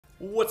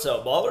What's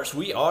up, ballers?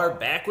 We are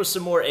back with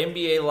some more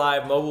NBA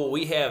Live Mobile.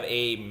 We have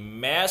a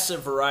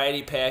massive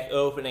variety pack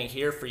opening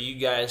here for you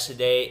guys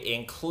today,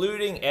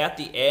 including at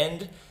the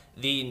end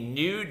the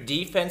new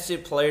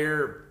defensive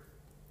player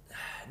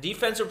of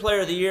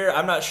the year.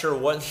 I'm not sure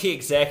what the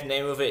exact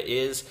name of it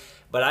is,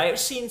 but I have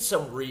seen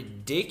some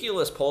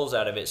ridiculous pulls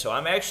out of it, so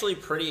I'm actually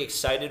pretty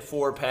excited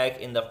for a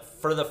pack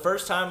for the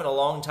first time in a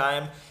long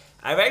time.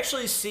 I've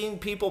actually seen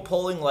people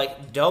pulling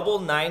like double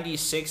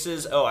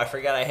 96s. Oh, I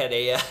forgot I had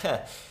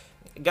a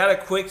got a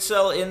quick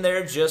sell in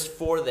there just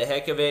for the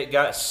heck of it.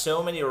 Got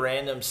so many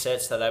random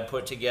sets that I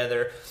put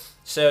together.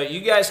 So you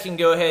guys can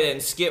go ahead and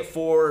skip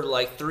forward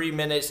like 3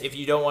 minutes if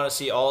you don't want to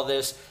see all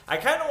this. I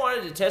kind of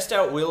wanted to test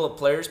out Wheel of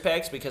Players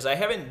packs because I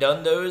haven't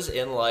done those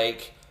in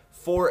like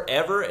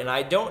forever, and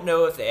I don't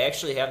know if they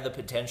actually have the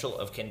potential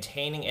of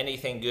containing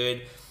anything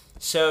good.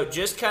 So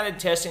just kind of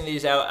testing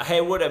these out.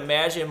 I would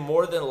imagine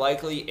more than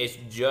likely it's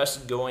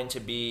just going to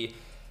be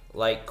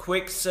like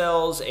quick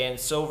sells and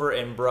silver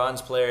and bronze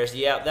players.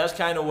 Yeah, that's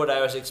kind of what I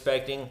was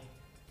expecting.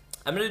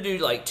 I'm going to do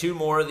like 2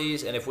 more of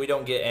these, and if we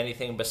don't get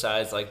anything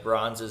besides like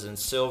bronzes and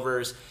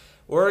silvers,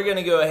 we're going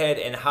to go ahead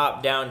and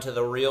hop down to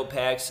the real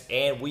packs,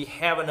 and we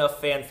have enough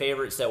fan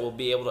favorites that we'll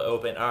be able to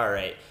open. All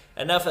right,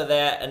 enough of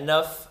that.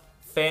 Enough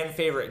fan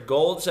favorite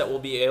golds that we'll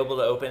be able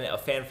to open a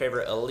fan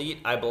favorite elite,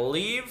 I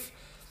believe.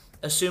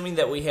 Assuming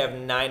that we have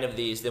 9 of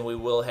these, then we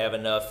will have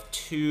enough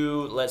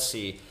to, let's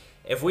see.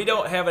 If we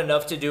don't have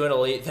enough to do an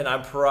elite, then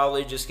I'm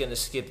probably just going to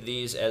skip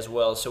these as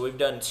well. So we've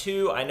done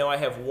 2. I know I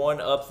have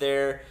 1 up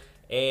there,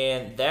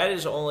 and that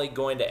is only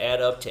going to add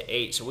up to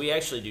 8. So we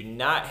actually do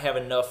not have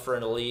enough for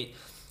an elite.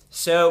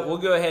 So we'll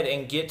go ahead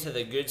and get to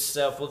the good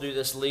stuff. We'll do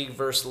this league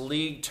versus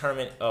league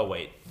tournament. Oh,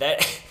 wait.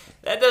 That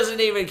doesn't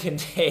even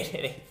contain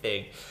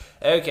anything.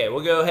 Okay,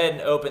 we'll go ahead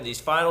and open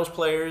these finals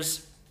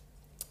players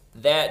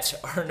that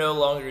are no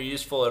longer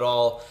useful at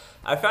all.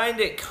 I find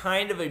it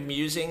kind of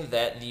amusing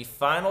that the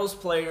finals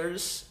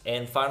players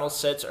and final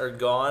sets are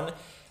gone,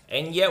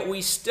 and yet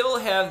we still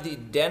have the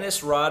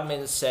Dennis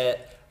Rodman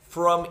set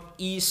from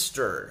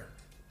Easter.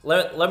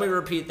 Let me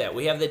repeat that.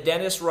 We have the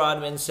Dennis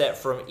Rodman set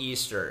from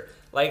Easter.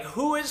 Like,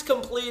 who is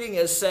completing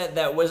a set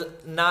that was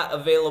not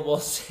available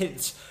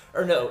since,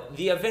 or no,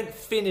 the event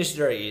finished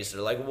during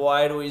Easter? Like,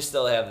 why do we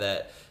still have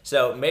that?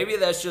 So maybe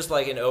that's just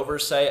like an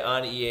oversight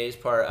on EA's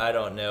part. I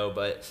don't know,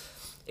 but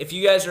if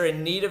you guys are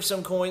in need of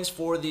some coins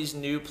for these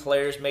new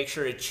players, make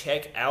sure to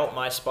check out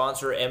my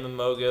sponsor,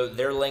 MMOGO.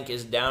 Their link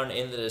is down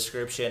in the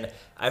description.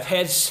 I've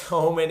had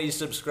so many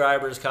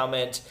subscribers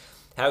comment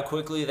how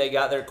quickly they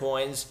got their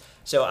coins.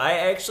 So I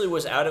actually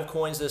was out of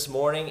coins this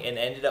morning and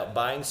ended up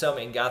buying some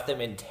and got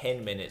them in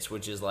 10 minutes,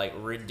 which is like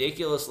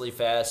ridiculously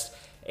fast.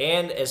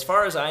 And as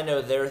far as I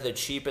know, they're the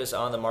cheapest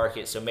on the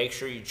market. So make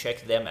sure you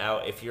check them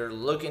out if you're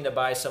looking to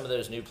buy some of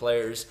those new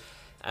players.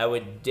 I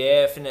would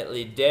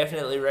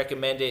definitely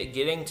recommend it.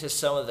 Getting to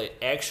some of the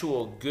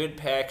actual good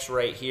packs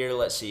right here.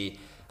 Let's see.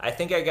 I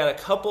think I got a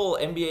couple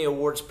NBA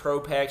Awards Pro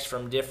packs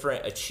from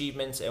different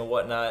achievements and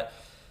whatnot.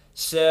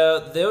 So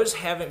those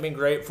haven't been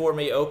great for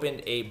me.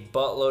 Opened a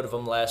buttload of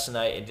them last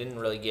night and didn't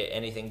really get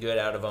anything good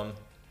out of them.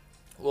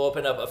 We'll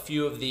open up a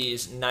few of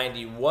these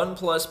 91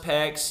 plus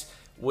packs,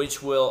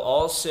 which will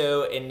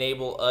also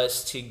enable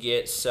us to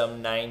get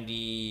some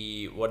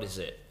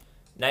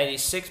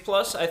 96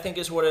 plus, I think,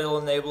 is what it'll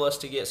enable us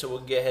to get. So we'll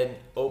go ahead and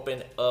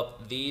open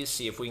up these,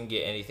 see if we can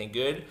get anything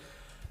good.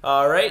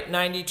 All right,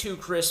 92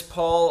 Chris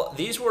Paul.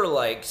 These were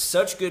like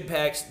such good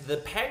packs. The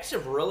packs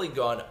have really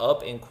gone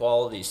up in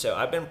quality, so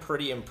I've been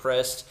pretty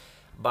impressed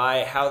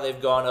by how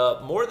they've gone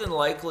up. More than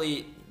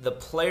likely, the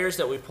players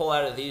that we pull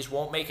out of these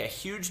won't make a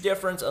huge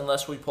difference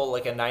unless we pull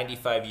like a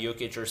 95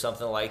 Jokic or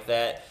something like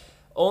that.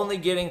 Only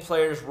getting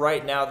players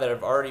right now that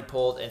I've already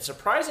pulled, and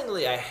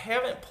surprisingly, I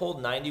haven't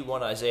pulled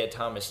 91 Isaiah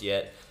Thomas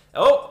yet.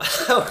 Oh,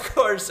 of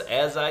course,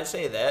 as I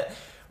say that,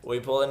 we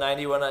pull a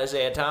 91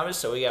 Isaiah Thomas,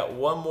 so we got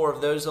 1 more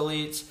of those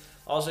elites.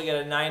 Also got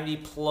a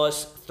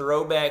 90-plus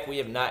throwback. We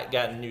have not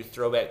gotten new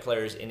throwback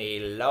players in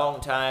a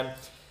long time.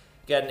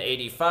 Got an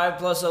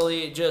 85-plus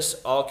elite,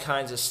 just all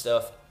kinds of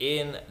stuff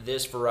in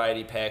this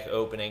variety pack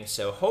opening.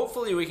 So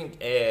hopefully we can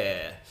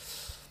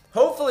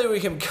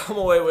come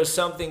away with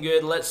something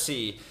good. Let's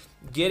see.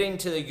 Getting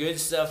to the good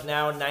stuff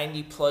now,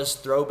 90-plus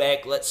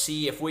throwback. Let's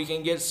see if we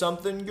can get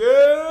something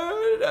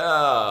good.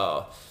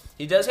 Oh,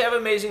 he does have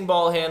amazing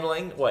ball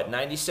handling. What,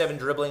 97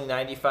 dribbling,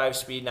 95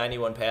 speed,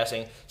 91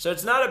 passing. So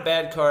it's not a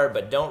bad card,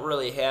 but don't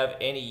really have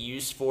any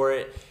use for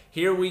it.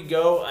 Here we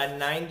go, a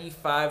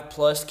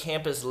 95-plus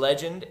campus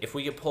legend. If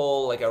we could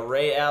pull like a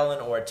Ray Allen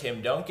or a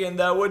Tim Duncan,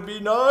 that would be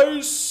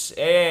nice.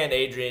 And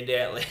Adrian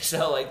Dantley,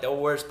 so like the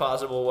worst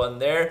possible one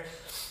there.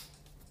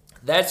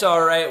 That's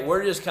all right.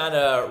 We're just kind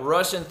of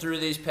rushing through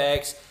these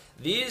packs.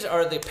 These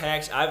are the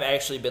packs I've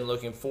actually been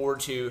looking forward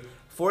to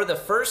for the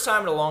first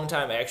time in a long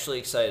time. Actually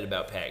excited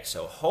about packs.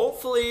 So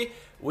hopefully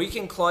we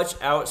can clutch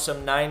out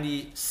some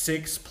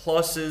 96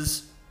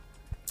 pluses.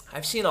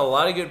 I've seen a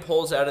lot of good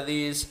pulls out of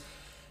these.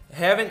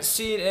 Haven't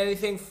seen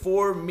anything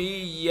for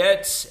me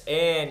yet.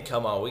 And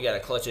come on, we got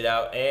to clutch it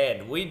out.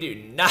 And we do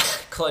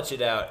not clutch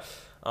it out.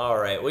 All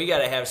right, we got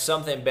to have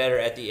something better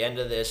at the end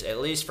of this,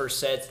 at least for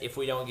sets if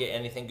we don't get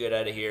anything good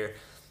out of here.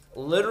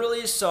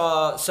 Literally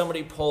saw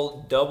somebody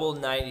pull double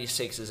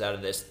 96s out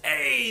of this.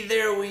 Hey,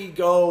 there we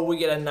go. We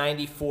get a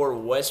 94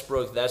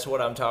 Westbrook. That's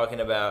what I'm talking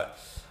about.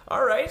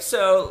 All right,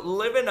 so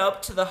living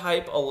up to the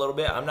hype a little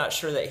bit. I'm not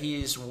sure that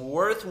he's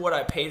worth what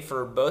I paid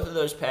for both of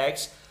those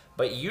packs,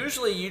 but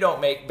usually you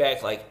don't make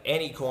back like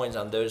any coins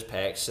on those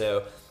packs,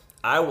 so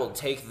I will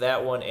take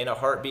that one in a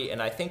heartbeat,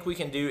 and I think we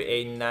can do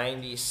a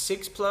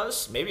 96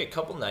 plus, maybe a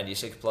couple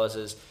 96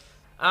 pluses.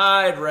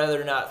 I'd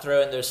rather not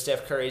throw in those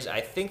Steph Currys.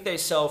 I think they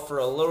sell for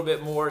a little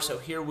bit more, so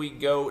here we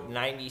go,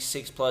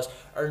 96 plus.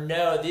 Or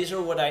no, these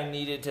are what I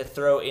needed to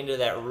throw into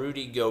that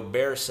Rudy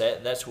Gobert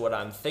set. That's what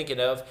I'm thinking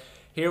of.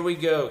 Here we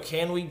go.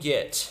 Can we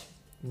get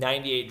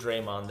 98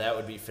 Draymond? That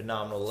would be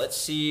phenomenal. Let's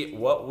see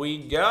what we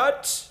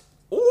got.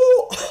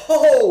 Ooh,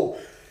 oh!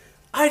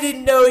 I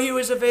didn't know he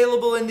was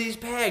available in these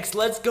packs.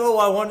 Let's go.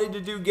 I wanted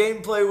to do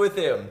gameplay with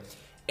him.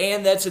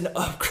 And that's an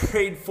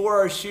upgrade for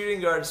our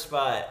shooting guard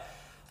spot.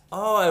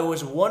 Oh, I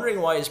was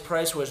wondering why his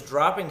price was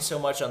dropping so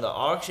much on the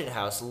auction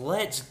house.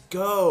 Let's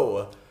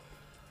go.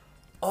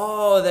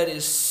 Oh, that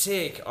is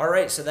sick. All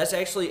right, so that's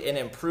actually an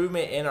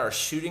improvement in our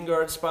shooting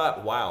guard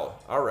spot. Wow.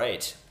 All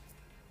right.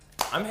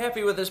 I'm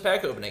happy with this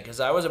pack opening because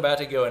I was about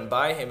to go and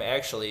buy him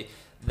actually.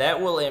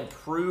 That will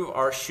improve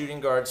our shooting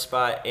guard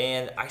spot,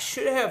 and I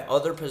should have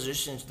other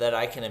positions that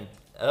I can,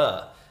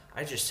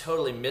 I just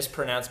totally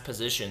mispronounced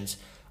positions.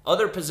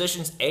 Other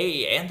positions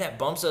A, and that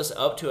bumps us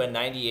up to a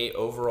 98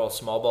 overall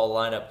small ball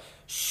lineup.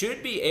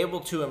 Should be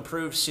able to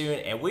improve soon,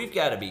 and we've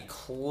got to be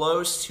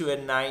close to a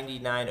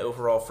 99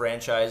 overall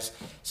franchise.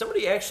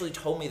 Somebody actually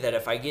told me that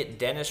if I get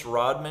Dennis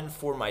Rodman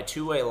for my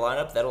two-way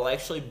lineup, that'll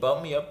actually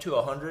bump me up to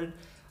 100.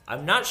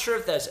 I'm not sure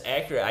if that's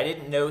accurate. I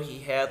didn't know he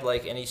had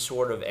like any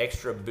sort of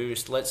extra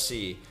boost. Let's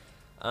see.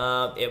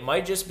 It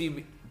might just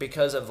be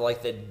because of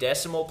like the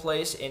decimal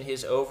place in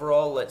his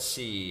overall. Let's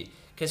see.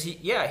 Because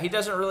he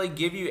doesn't really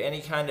give you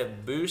any kind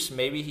of boost.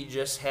 Maybe he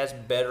just has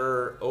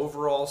better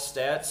overall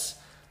stats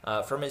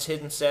from his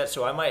hidden stats.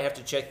 So I might have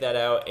to check that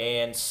out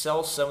and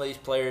sell some of these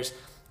players.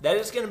 That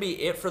is going to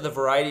be it for the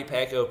variety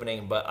pack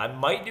opening, but I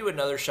might do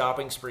another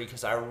shopping spree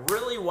because I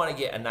really want to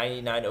get a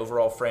 99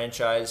 overall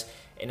franchise,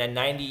 and a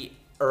 90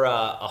 or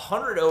a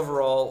 100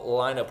 overall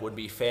lineup would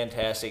be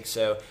fantastic.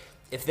 So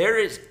if there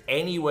is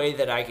any way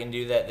that I can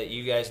do that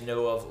you guys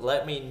know of,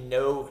 let me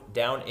know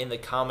down in the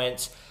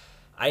comments.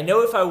 I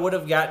know if I would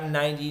have gotten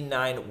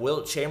 99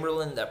 Wilt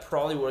Chamberlain, that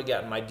probably would have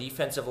gotten my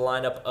defensive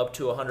lineup up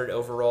to 100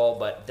 overall,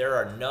 but there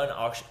are none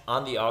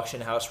on the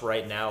auction house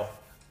right now.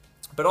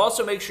 But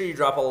also make sure you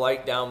drop a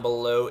like down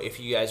below if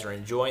you guys are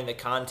enjoying the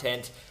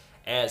content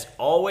as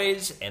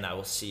always, and I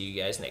will see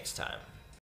you guys next time.